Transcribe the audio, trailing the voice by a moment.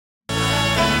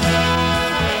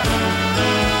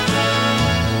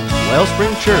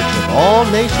Wellspring Church of All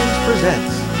Nations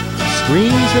presents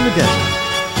Streams in the Desert,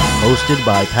 hosted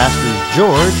by Pastors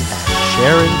George and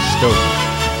Sharon Stoughton.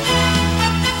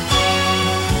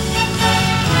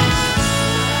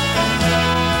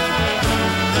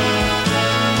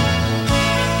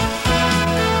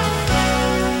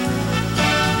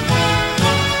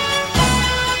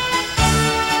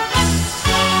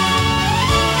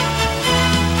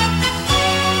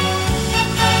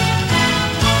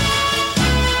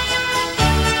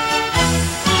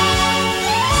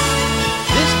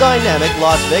 Dynamic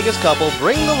Las Vegas couple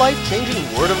bring the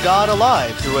life-changing Word of God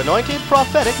alive through anointed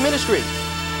prophetic ministry.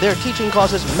 Their teaching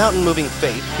causes mountain-moving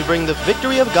faith to bring the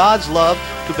victory of God's love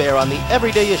to bear on the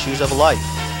everyday issues of life.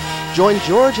 Join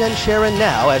George and Sharon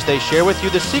now as they share with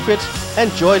you the secrets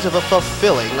and joys of a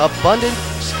fulfilling, abundant,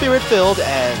 spirit-filled,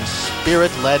 and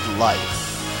spirit-led life.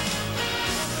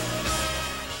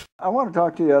 I want to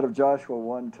talk to you out of Joshua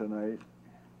 1 tonight.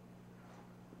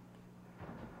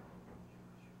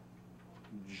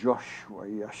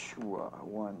 Yeshua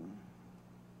 1.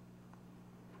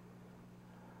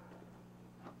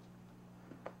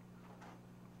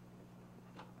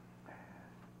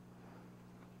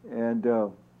 And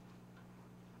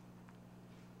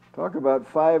talk about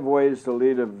 5 ways to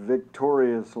lead a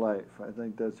victorious life. I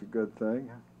think that's a good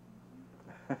thing.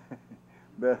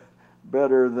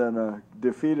 Better than a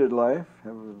defeated life,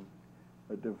 have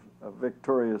a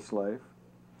victorious life.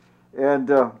 And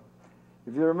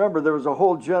if you remember, there was a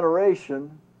whole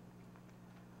generation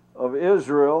of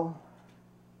Israel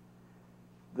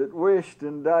that wished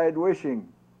and died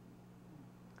wishing.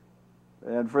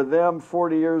 And for them,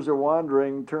 40 years of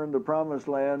wandering turned the promised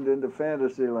land into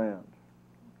fantasy land.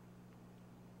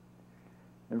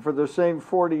 And for the same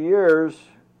 40 years,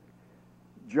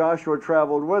 Joshua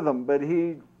traveled with them, but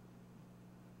he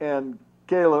and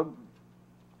Caleb,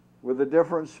 with a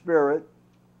different spirit,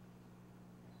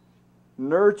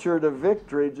 nurtured a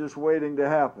victory just waiting to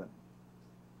happen.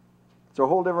 It's a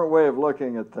whole different way of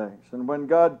looking at things. And when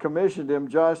God commissioned him,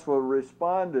 Joshua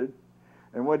responded.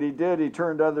 And what he did, he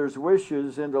turned others'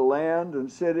 wishes into land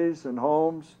and cities and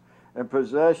homes and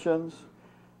possessions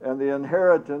and the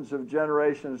inheritance of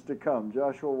generations to come.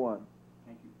 Joshua 1.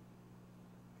 Thank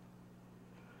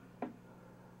you.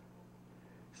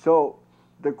 So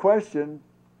the question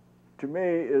to me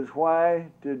is, why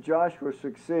did Joshua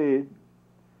succeed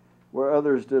where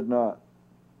others did not?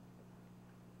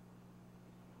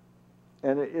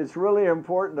 And it's really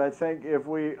important, I think, if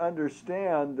we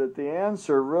understand that the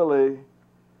answer really,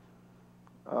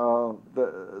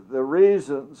 the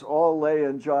reasons all lay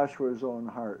in Joshua's own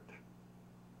heart.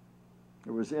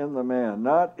 It was in the man,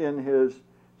 not in his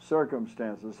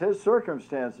circumstances. His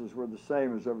circumstances were the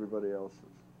same as everybody else's.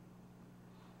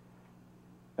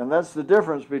 And that's the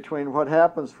difference between what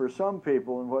happens for some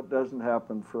people and what doesn't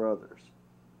happen for others.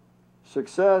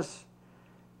 Success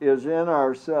is in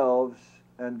ourselves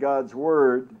and God's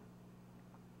Word,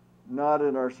 not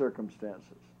in our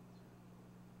circumstances.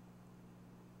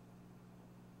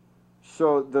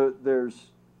 So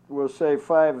we'll say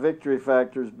 5 victory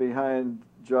factors behind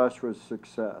Joshua's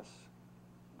success,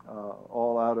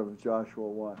 all out of Joshua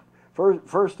 1.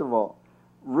 First of all,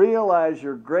 realize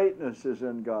your greatness is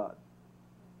in God.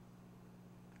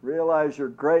 Realize your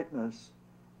greatness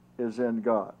is in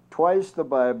God. Twice the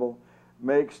Bible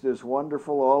makes this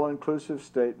wonderful all-inclusive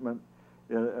statement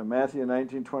in Matthew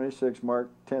 19:26,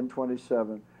 Mark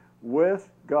 10:27.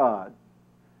 With God,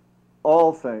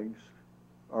 all things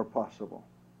are possible.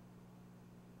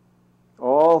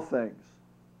 All things.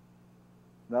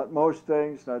 Not most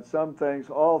things, not some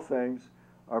things, all things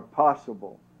are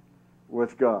possible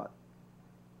with God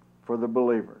for the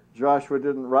believer. Joshua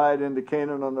didn't ride into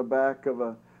Canaan on the back of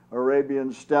an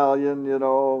Arabian stallion,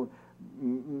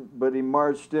 but he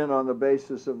marched in on the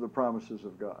basis of the promises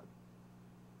of God.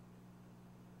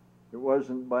 It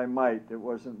wasn't by might, it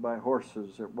wasn't by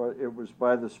horses, it was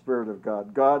by the Spirit of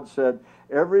God. God said,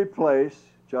 every place,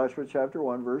 Joshua chapter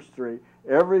 1, verse 3,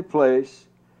 every place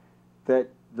that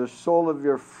the sole of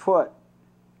your foot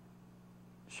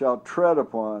shall tread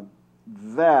upon,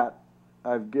 that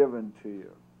I've given to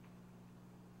you.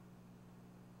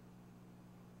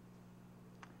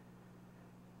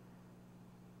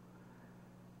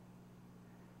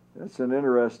 That's an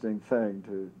interesting thing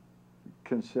to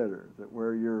consider, that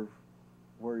where your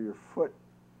foot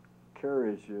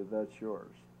carries you, that's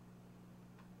yours.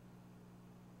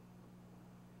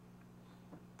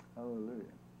 Hallelujah.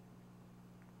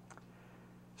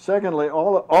 Secondly,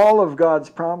 all of God's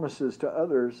promises to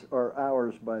others are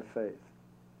ours by faith.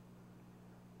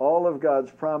 All of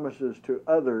God's promises to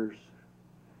others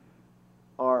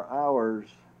are ours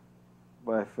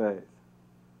by faith.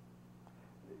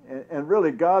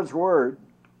 really God's Word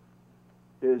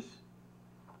is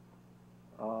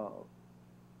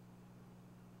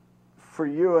for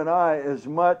you and I as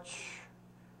much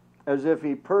as if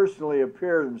He personally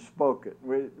appeared and spoke it.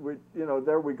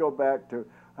 There we go back to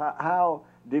how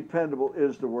dependable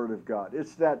is the Word of God.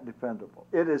 It's that dependable.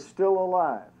 It is still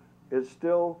alive. It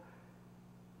still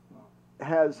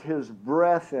has His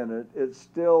breath in it. It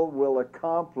still will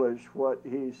accomplish what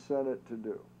He sent it to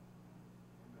do.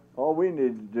 All we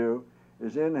need to do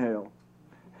is inhale.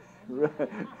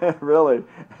 Really.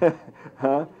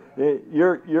 Huh?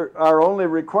 Our only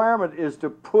requirement is to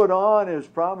put on His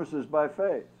promises by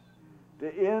faith, to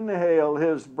inhale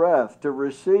His breath, to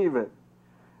receive it.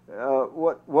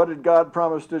 What did God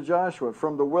promise to Joshua?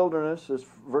 From the wilderness, is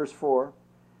verse 4,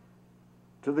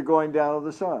 to the going down of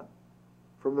the sun.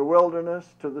 From the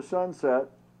wilderness to the sunset,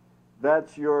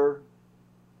 that's your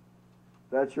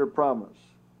promise.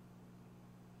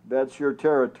 That's your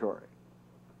territory.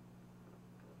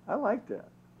 I like that.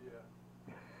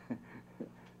 Yeah.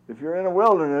 If you're in a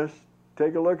wilderness,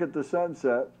 take a look at the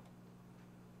sunset.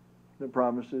 The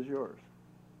promise is yours.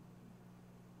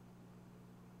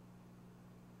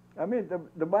 I mean,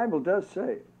 the Bible does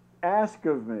say, ask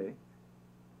of me,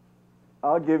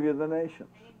 I'll give you the nations.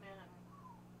 Amen.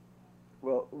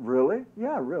 Well, really?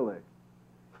 Yeah, really.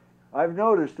 I've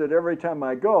noticed that every time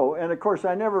I go, and of course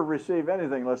I never receive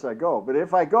anything unless I go, but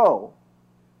if I go,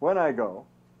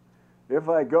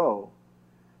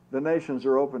 the nations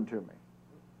are open to me.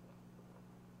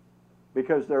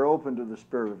 Because they're open to the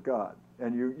Spirit of God,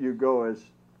 and you go as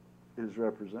His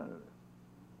representative.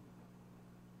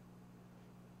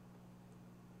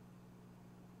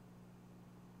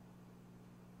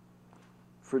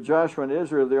 For Joshua and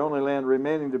Israel, the only land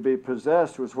remaining to be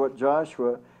possessed was what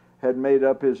Joshua had made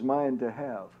up his mind to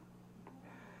have.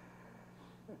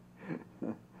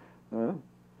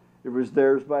 It was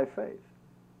theirs by faith.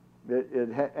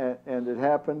 And it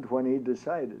happened when he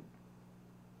decided.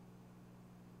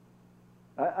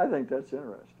 I think that's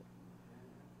interesting.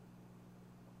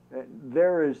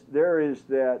 There is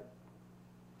that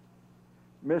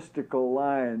mystical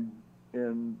line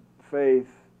in faith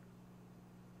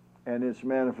and its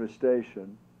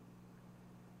manifestation.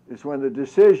 Is when the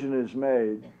decision is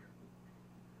made,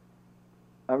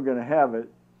 I'm going to have it,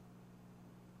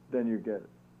 then you get it.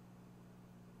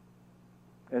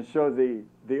 And so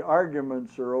the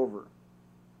arguments are over.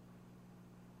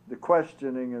 The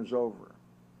questioning is over.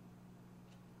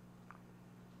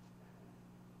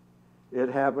 It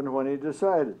happened when he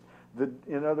decided.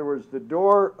 In other words, the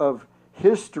door of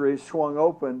history swung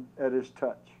open at his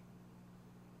touch.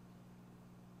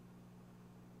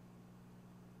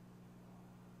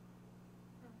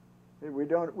 We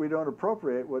don't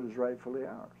appropriate what is rightfully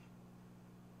ours.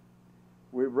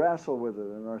 We wrestle with it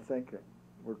in our thinking.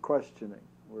 We're questioning.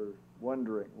 We're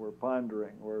wondering. We're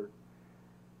pondering.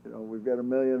 We've got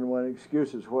 1,000,001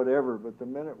 excuses, whatever. But the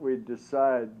minute we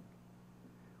decide,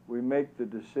 we make the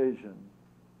decision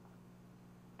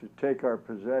to take our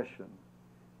possession,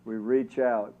 we reach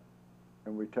out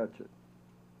and we touch it.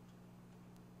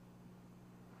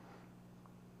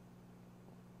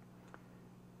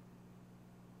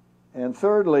 And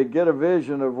thirdly, get a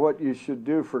vision of what you should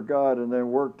do for God and then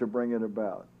work to bring it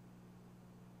about.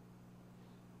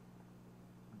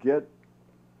 Get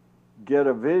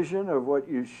a vision of what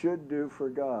you should do for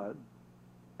God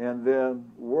and then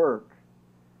work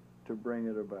to bring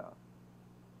it about.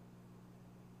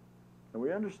 And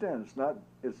we understand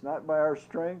it's not by our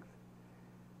strength.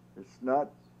 It's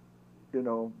not,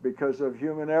 because of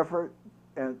human effort.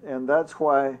 And that's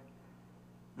why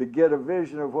to get a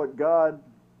vision of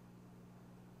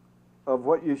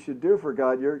what you should do for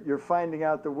God, you're finding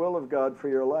out the will of God for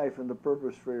your life and the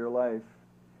purpose for your life.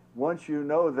 Once you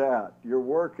know that, your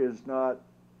work is not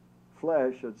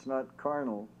flesh, it's not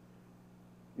carnal.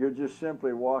 You're just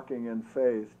simply walking in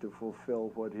faith to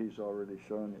fulfill what He's already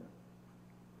shown you.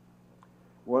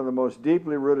 One of the most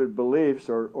deeply rooted beliefs,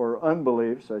 or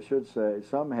unbeliefs, I should say,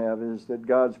 some have, is that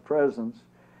God's presence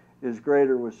is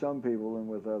greater with some people than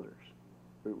with others.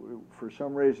 For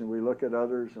some reason, we look at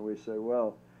others and we say,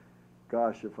 well,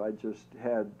 gosh, if I just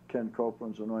had Ken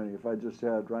Copeland's anointing, if I just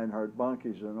had Reinhard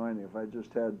Bonnke's anointing, if I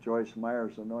just had Joyce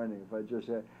Meyer's anointing, if I just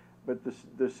had... But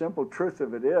the simple truth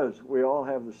of it is, we all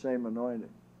have the same anointing,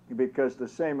 because the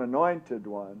same anointed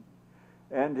one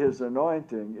and his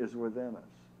anointing is within us.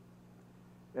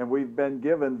 And we've been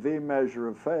given the measure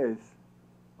of faith.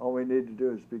 All we need to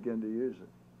do is begin to use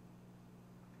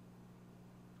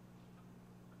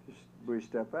it. We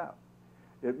step out.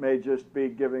 It may just be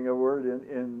giving a word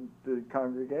in the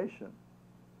congregation.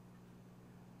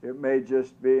 It may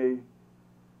just be,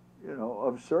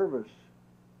 of service.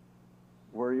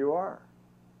 where you are.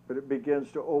 But it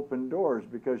begins to open doors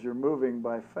because you're moving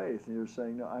by faith and you're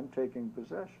saying, no, I'm taking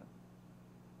possession.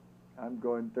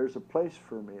 There's a place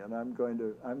for me, and I'm going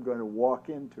to walk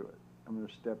into it. I'm going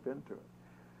to step into it.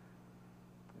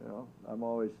 You know, I'm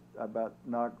always about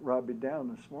knock Robbie down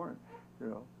this morning, you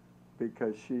know,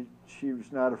 because she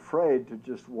was not afraid to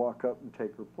just walk up and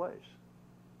take her place.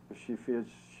 She feels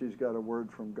she's got a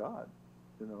word from God,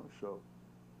 you know, so.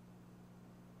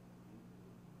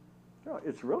 You know,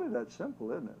 it's really that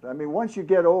simple, isn't it? I mean, once you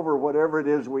get over whatever it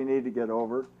is we need to get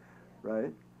over,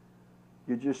 right,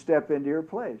 you just step into your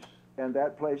place, and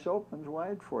that place opens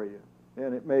wide for you,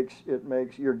 and it makes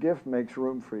your gift makes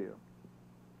room for you.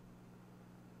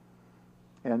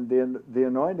 And the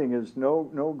anointing is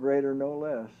no greater, no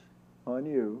less on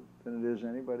you than it is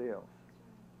anybody else.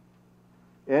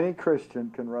 Any Christian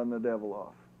can run the devil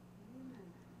off.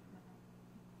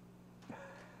 I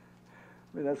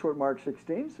mean, that's what Mark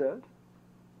 16 says.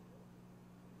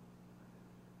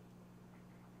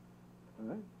 All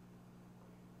right.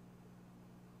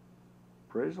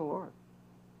 Praise the Lord.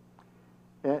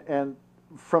 And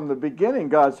from the beginning,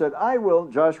 God said, I will,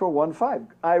 Joshua 1:5,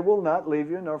 I will not leave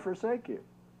you nor forsake you.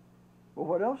 Well,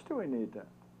 what else do we need then?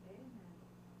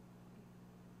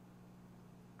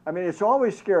 I mean, it's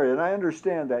always scary, and I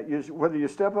understand that. Whether you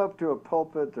step up to a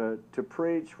pulpit to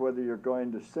preach, whether you're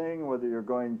going to sing, whether you're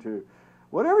going to,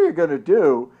 whatever you're going to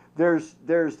do, there's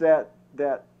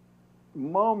that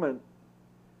moment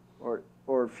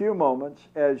or a few moments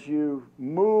as you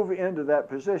move into that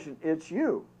position. It's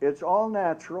you. It's all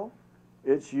natural.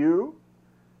 It's you.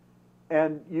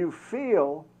 And you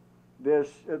feel this,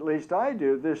 at least I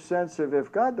do, this sense of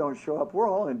if God don't show up, we're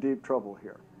all in deep trouble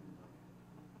here.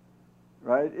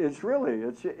 Right? It's really,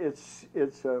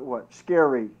 it's a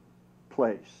scary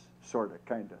place, sort of,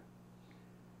 kind of.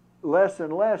 Less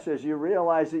and less as you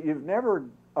realize that you've never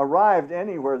arrived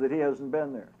anywhere that he hasn't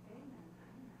been there.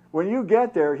 When you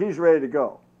get there, he's ready to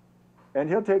go. And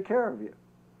he'll take care of you.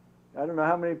 I don't know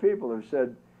how many people have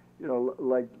said, you know,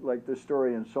 like the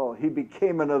story in Saul, he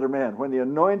became another man. When the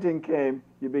anointing came,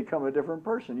 you become a different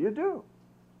person. You do.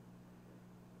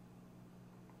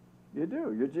 You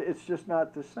do. It's just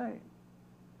not the same.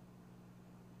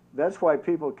 That's why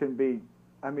people can be,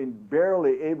 I mean,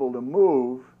 barely able to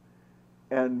move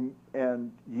and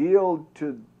yield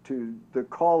to the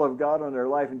call of God on their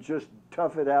life and just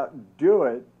tough it out and do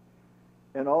it.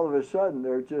 And all of a sudden,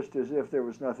 they're just as if there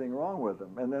was nothing wrong with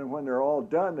them. And then when they're all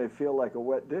done, they feel like a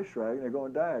wet dish rag and they go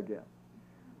and die again,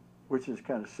 which is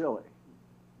kind of silly.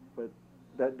 But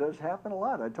that does happen a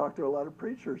lot. I talk to a lot of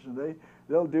preachers, and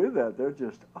they'll do that. They're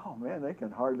just, oh man, they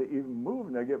can hardly even move,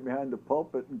 and they get behind the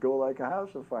pulpit and go like a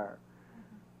house afire.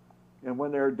 And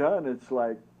when they're done, it's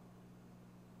like,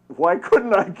 why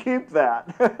couldn't I keep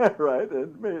that? Right?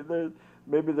 And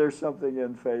maybe there's something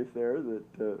in faith there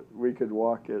that we could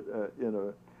walk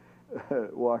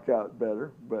out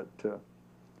better. But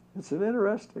it's an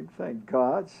interesting thing.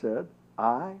 God said,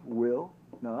 I will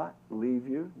not leave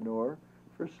you nor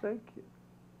forsake you.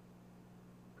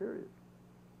 Period.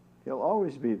 He'll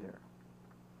always be there.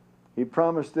 He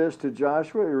promised this to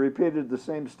Joshua. He repeated the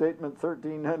same statement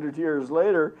 1,300 years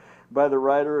later by the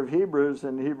writer of Hebrews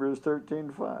in Hebrews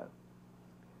 13:5.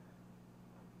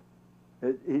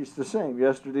 He's the same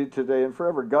yesterday, today, and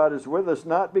forever. God is with us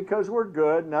not because we're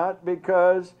good, not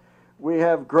because we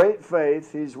have great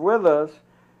faith. He's with us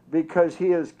because he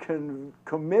has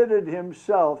committed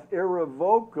himself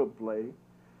irrevocably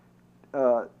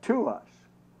to us.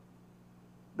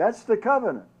 That's the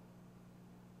covenant.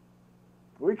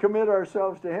 We commit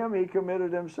ourselves to him. He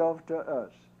committed himself to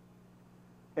us.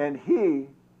 And he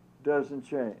doesn't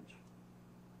change.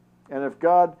 And if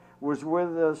God was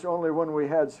with us only when we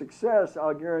had success,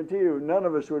 I'll guarantee you none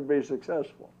of us would be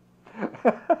successful.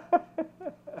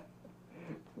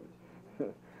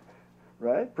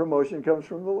 Right? Promotion comes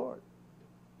from the Lord.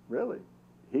 Really.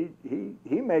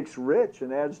 He makes rich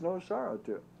and adds no sorrow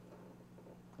to it.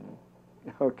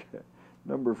 Okay.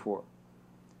 Number 4.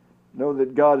 Know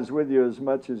that God is with you as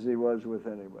much as he was with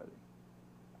anybody.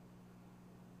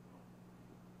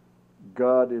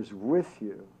 God is with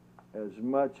you as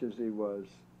much as he was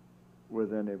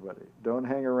with anybody. Don't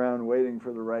hang around waiting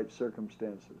for the right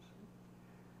circumstances.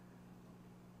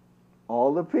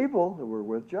 All the people that were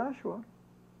with Joshua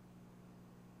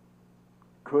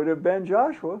could have been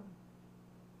Joshua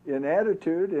in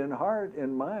attitude, in heart,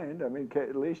 in mind. I mean,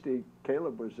 at least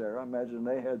Caleb was there. I imagine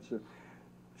they had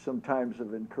some times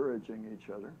of encouraging each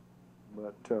other.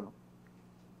 But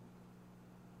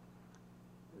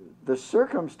the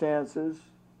circumstances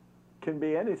can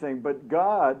be anything, but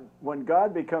God, when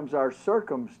God becomes our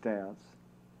circumstance,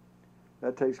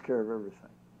 that takes care of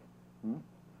everything.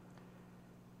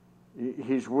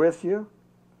 He's with you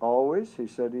always. He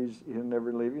said he'll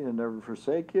never leave you, he'll never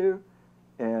forsake you.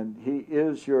 And he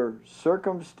is your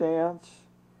circumstance.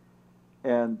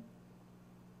 And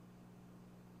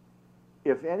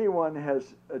if anyone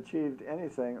has achieved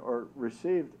anything or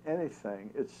received anything,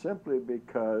 it's simply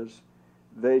because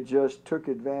they just took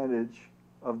advantage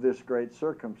of this great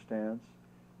circumstance,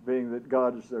 being that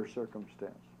God is their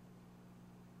circumstance.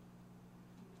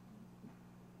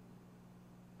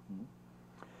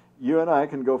 You and I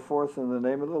can go forth in the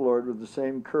name of the Lord with the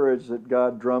same courage that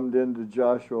God drummed into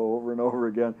Joshua over and over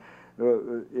again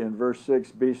in verse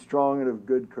 6, be strong and of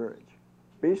good courage.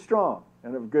 Be strong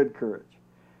and of good courage.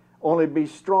 Only be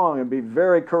strong and be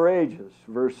very courageous,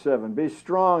 verse 7. Be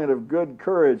strong and of good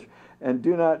courage, and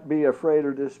do not be afraid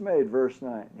or dismayed, verse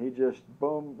 9. He just,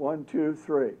 boom, 1, 2,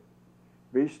 3.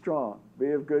 Be strong.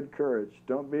 Be of good courage.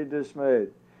 Don't be dismayed.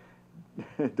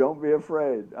 Don't be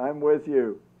afraid. I'm with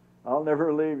you. I'll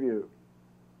never leave you.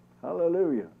 Hallelujah.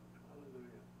 Hallelujah.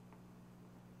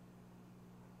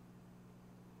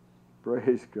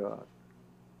 Praise God.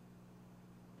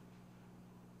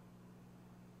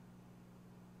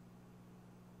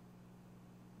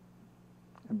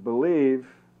 And believe,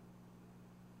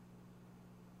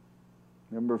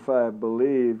 number 5,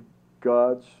 believe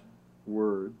God's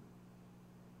word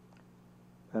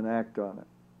and act on it.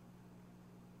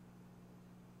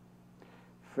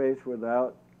 Faith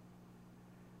without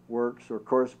works or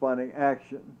corresponding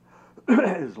action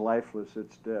is lifeless,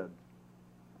 it's dead.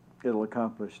 It'll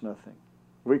accomplish nothing.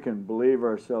 We can believe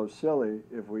ourselves silly.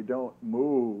 If we don't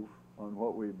move on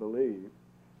what we believe,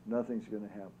 nothing's going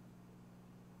to happen.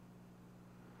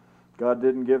 God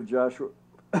didn't give Joshua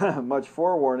much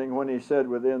forewarning when he said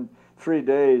within 3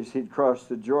 days he'd cross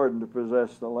the Jordan to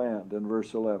possess the land in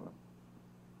verse 11.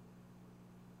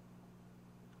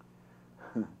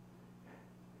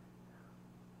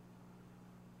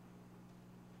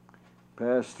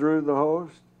 Pass through the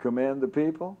host, command the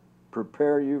people,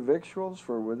 prepare you victuals,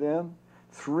 for within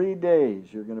 3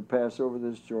 days you're going to pass over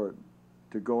this Jordan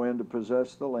to go in to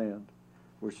possess the land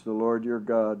which the Lord your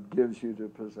God gives you to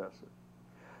possess it.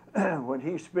 When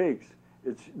he speaks,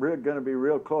 it's going to be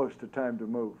real close to time to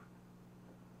move.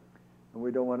 And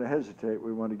we don't want to hesitate.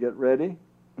 We want to get ready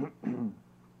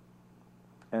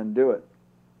and do it.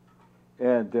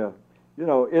 And you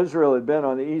know, Israel had been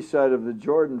on the east side of the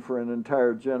Jordan for an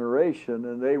entire generation,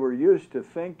 and they were used to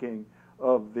thinking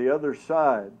of the other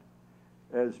side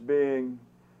as being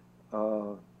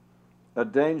a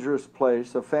dangerous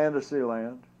place, a fantasy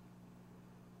land,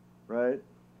 right?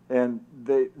 And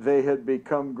they had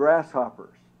become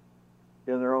grasshoppers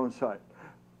in their own sight.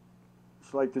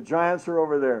 It's like the giants are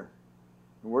over there,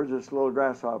 and we're just little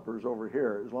grasshoppers over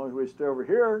here. As long as we stay over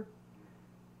here,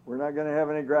 we're not going to have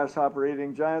any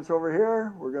grasshopper-eating giants over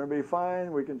here. We're going to be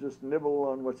fine. We can just nibble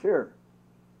on what's here.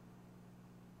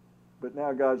 But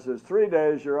now God says, 3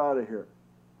 days, you're out of here.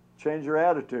 Change your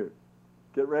attitude.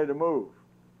 Get ready to move.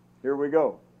 Here we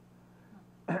go.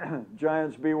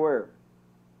 Giants beware.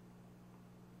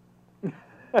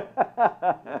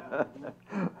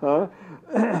 Huh?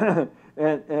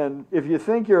 And if you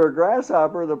think you're a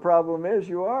grasshopper, the problem is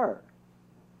you are.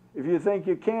 If you think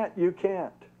you can't, you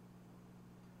can't.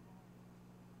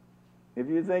 If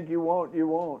you think you won't, you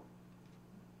won't.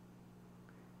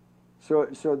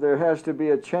 So there has to be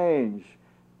a change.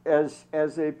 As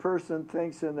a person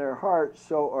thinks in their heart,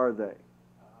 so are they.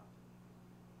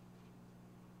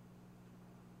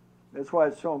 That's why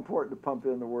it's so important to pump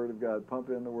in the Word of God, pump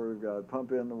in the Word of God,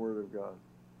 pump in the Word of God,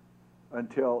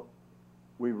 until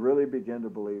we really begin to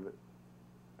believe it,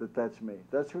 that that's me.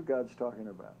 That's who God's talking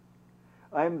about.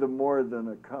 I'm the more than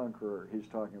a conqueror he's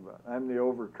talking about. I'm the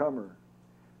overcomer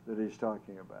that he's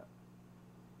talking about.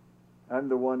 I'm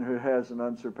the one who has an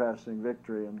unsurpassing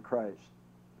victory in Christ.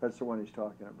 That's the one he's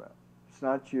talking about. It's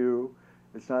not you,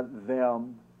 it's not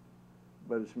them,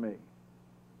 but it's me.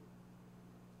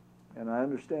 And I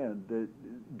understand that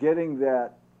getting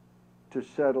that to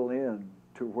settle in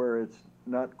to where it's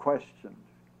not questioned,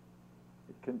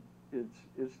 it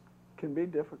can be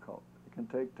difficult. It can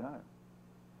take time.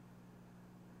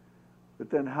 But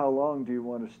then how long do you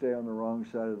want to stay on the wrong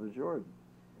side of the Jordan?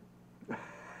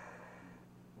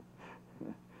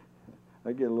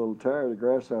 I get a little tired of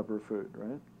grasshopper food,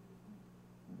 right?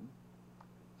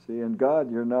 See, in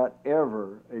God, you're not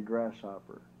ever a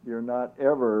grasshopper. You're not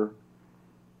ever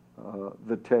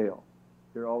the tail.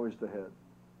 You're always the head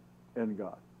in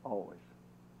God, always.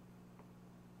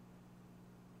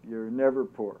 You're never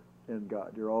poor in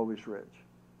God. You're always rich.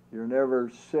 You're never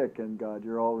sick in God.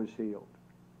 You're always healed.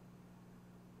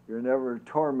 You're never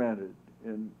tormented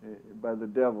by the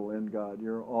devil in God.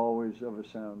 You're always of a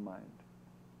sound mind.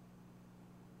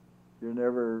 You're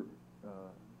never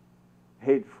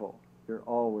hateful. You're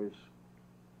always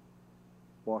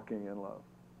walking in love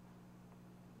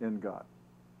in God.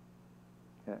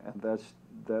 And that's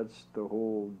the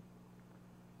whole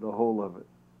of it.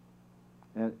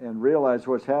 And realize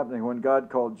what's happening. When God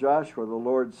called Joshua, the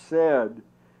Lord said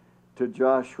to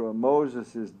Joshua,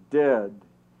 Moses is dead.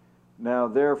 Now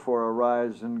therefore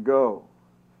arise and go.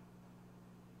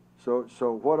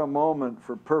 So what a moment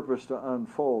for purpose to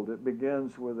unfold. It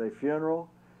begins with a funeral.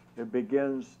 It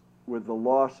begins with the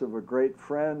loss of a great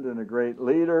friend and a great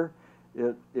leader.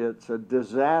 It's a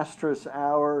disastrous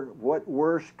hour. What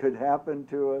worse could happen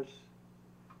to us?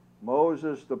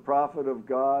 Moses, the prophet of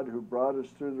God, who brought us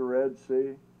through the Red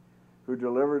Sea, who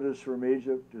delivered us from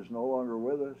Egypt, is no longer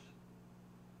with us.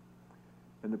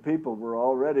 And the people were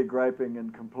already griping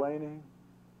and complaining.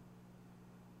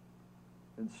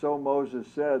 And so Moses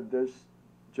said,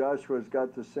 Joshua's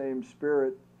got the same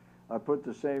spirit. I put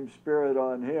the same spirit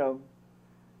on him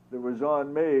that was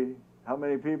on me. How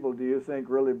many people do you think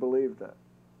really believed that?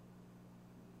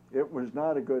 It was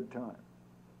not a good time.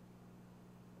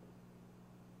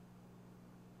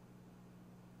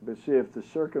 But see, if the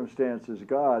circumstance is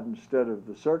God instead of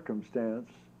the circumstance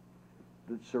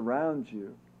that surrounds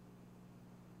you,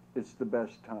 it's the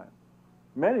best time.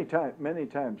 Many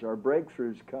times our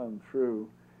breakthroughs come through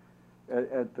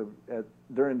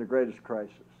during the greatest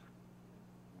crisis.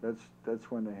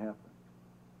 That's when they happen.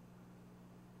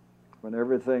 When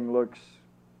everything looks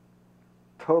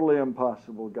totally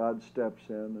impossible, God steps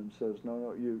in and says,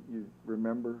 no, you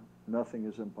remember, nothing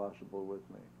is impossible with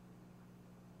me.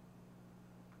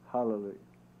 Hallelujah.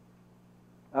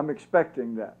 I'm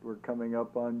expecting that. We're coming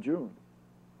up on June.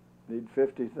 Need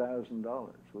 $50,000.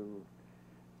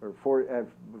 We're at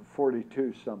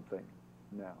 42 something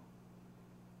now.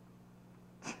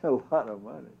 It's a lot of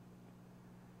money.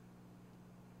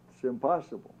 It's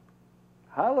impossible.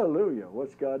 Hallelujah.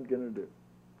 What's God going to do?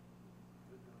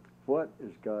 What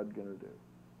is God going to do?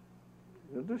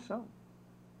 He'll do something.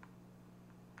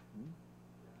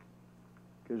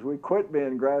 Because we quit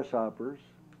being grasshoppers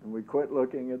and we quit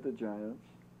looking at the giants.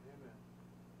 Amen.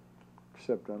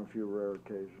 Except on a few rare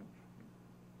occasions.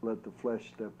 Let the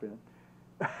flesh step in.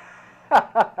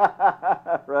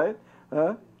 Right?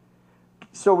 Huh?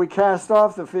 So we cast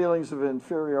off the feelings of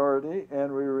inferiority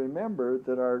and we remember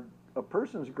that a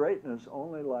person's greatness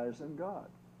only lies in God.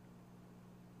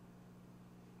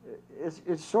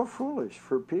 It's so foolish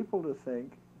for people to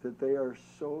think that they are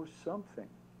so something.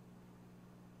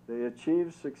 They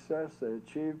achieve success, they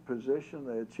achieve position,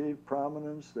 they achieve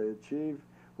prominence, they achieve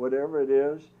whatever it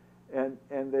is, and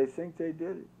they think they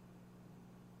did it.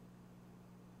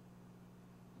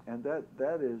 And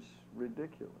that is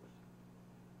ridiculous.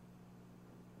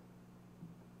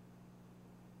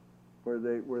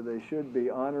 Where they should be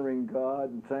honoring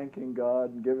God and thanking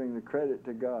God and giving the credit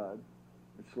to God,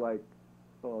 it's like,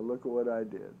 oh, look at what I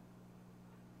did.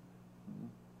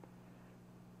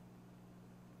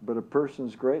 But a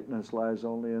person's greatness lies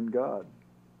only in God.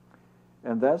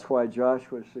 And that's why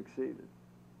Joshua succeeded.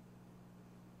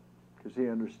 Because he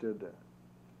understood that.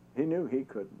 He knew he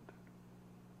couldn't.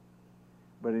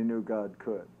 But he knew God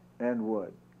could and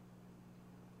would.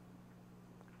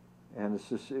 And it's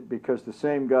just because the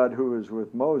same God who was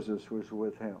with Moses was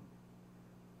with him.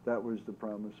 That was the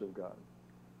promise of God.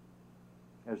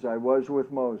 As I was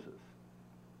with Moses,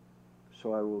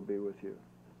 so I will be with you.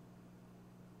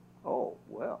 Oh,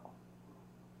 well.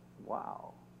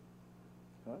 Wow.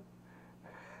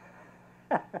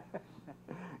 Huh?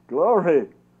 Glory.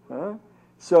 Huh?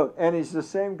 So, and he's the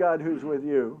same God who's with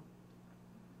you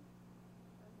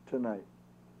tonight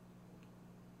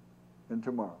and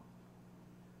tomorrow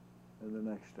and the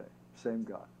next day. Same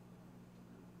God.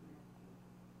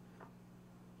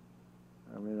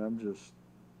 I mean,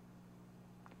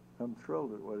 I'm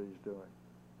thrilled at what he's doing.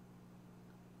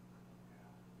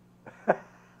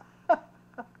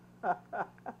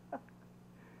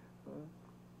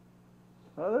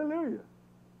 Hallelujah.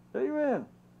 Amen.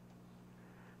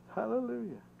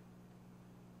 Hallelujah.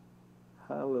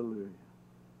 Hallelujah.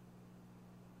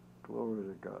 Glory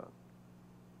to God.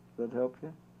 Does that help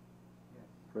you? Yes.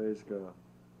 Praise God.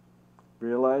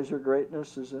 Realize your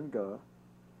greatness is in God.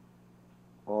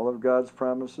 All of God's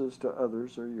promises to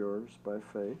others are yours by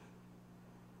faith.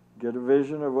 Get a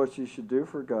vision of what you should do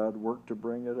for God. Work to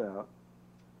bring it out.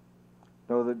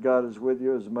 Know that God is with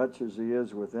you as much as he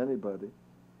is with anybody.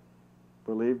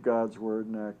 Believe God's word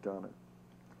and act on it.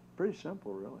 Pretty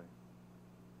simple, really.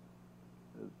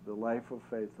 The life of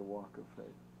faith, the walk of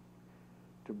faith.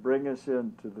 To bring us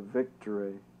into the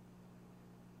victory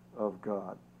of of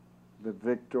God, the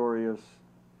victorious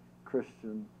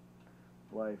Christian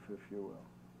life, if you will.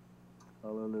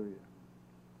 Hallelujah.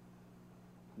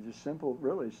 Just simple,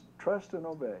 really, trust and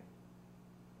obey.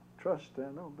 Trust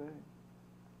and obey.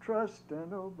 Trust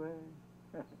and obey.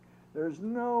 There's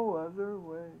no other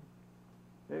way.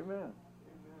 Amen. Amen.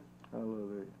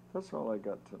 Hallelujah. That's all I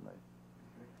got tonight.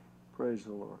 Praise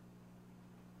the Lord.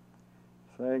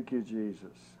 Thank you,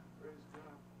 Jesus.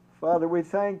 Father, we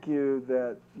thank you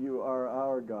that you are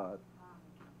our God.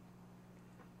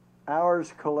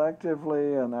 Ours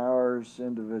collectively and ours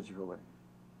individually.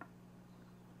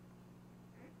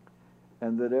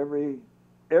 And that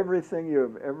everything you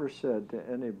have ever said to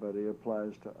anybody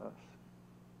applies to us.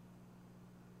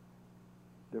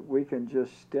 That we can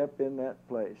just step in that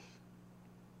place.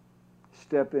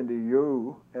 Step into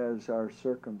you as our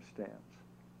circumstance.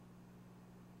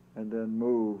 And then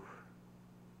move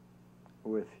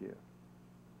with you.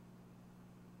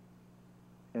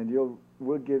 And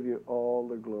we'll give you all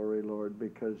the glory, Lord,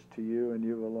 because to you and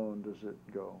you alone does it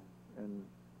go, and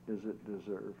is it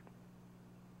deserved.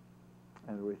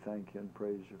 And we thank you and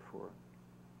praise you for it.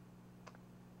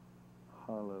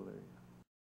 Hallelujah.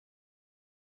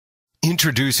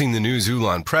 Introducing the new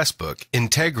Xulon Press book,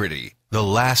 Integrity, The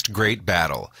Last Great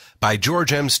Battle, by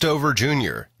George M. Stover,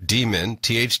 Jr., D-Min,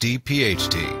 Ph.D.,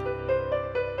 Ph.D.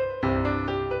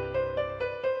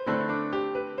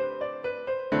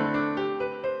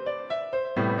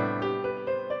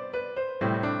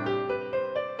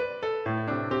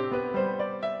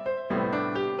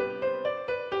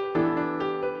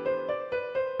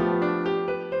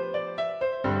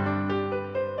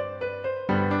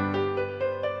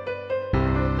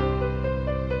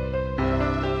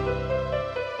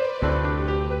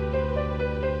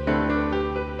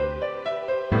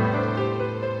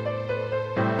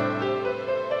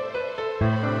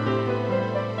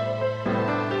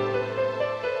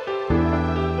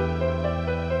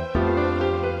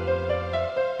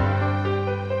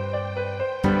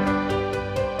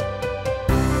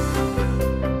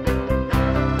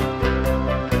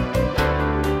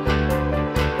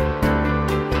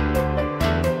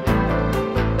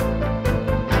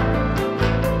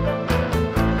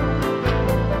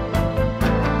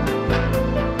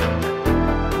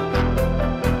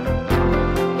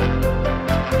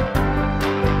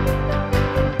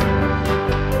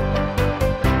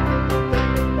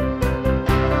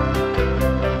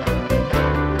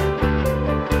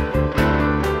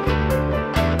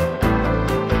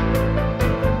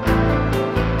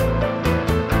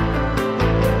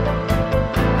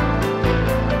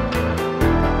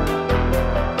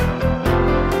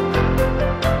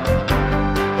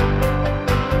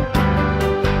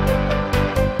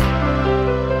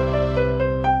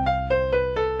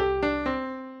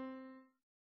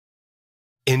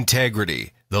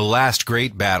 Integrity, The Last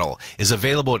Great Battle, is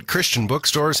available at Christian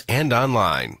bookstores and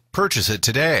online. Purchase it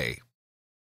today.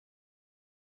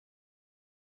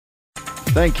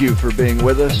 Thank you for being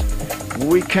with us.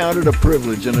 We count it a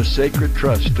privilege and a sacred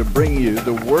trust to bring you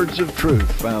the words of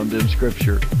truth found in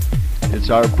Scripture. It's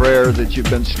our prayer that you've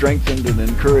been strengthened and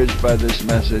encouraged by this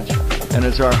message, and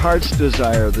it's our heart's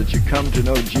desire that you come to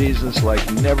know Jesus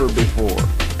like never before,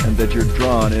 and that you're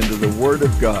drawn into the Word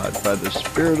of God by the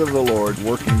Spirit of the Lord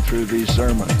working through these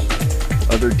sermons.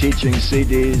 Other teaching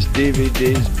CDs,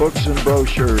 DVDs, books, and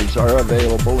brochures are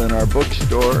available in our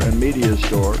bookstore and media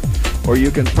store, or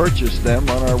you can purchase them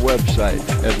on our website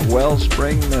at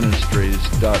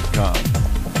wellspringministries.com.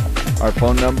 Our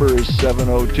phone number is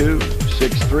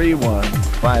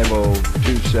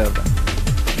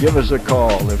 702-631-5027. Give us a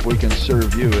call if we can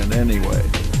serve you in any way.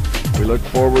 We look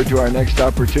forward to our next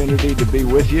opportunity to be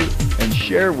with you and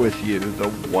share with you the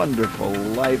wonderful,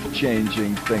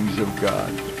 life-changing things of God.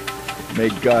 May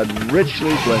God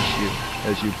richly bless you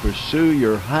as you pursue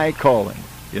your high calling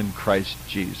in Christ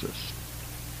Jesus.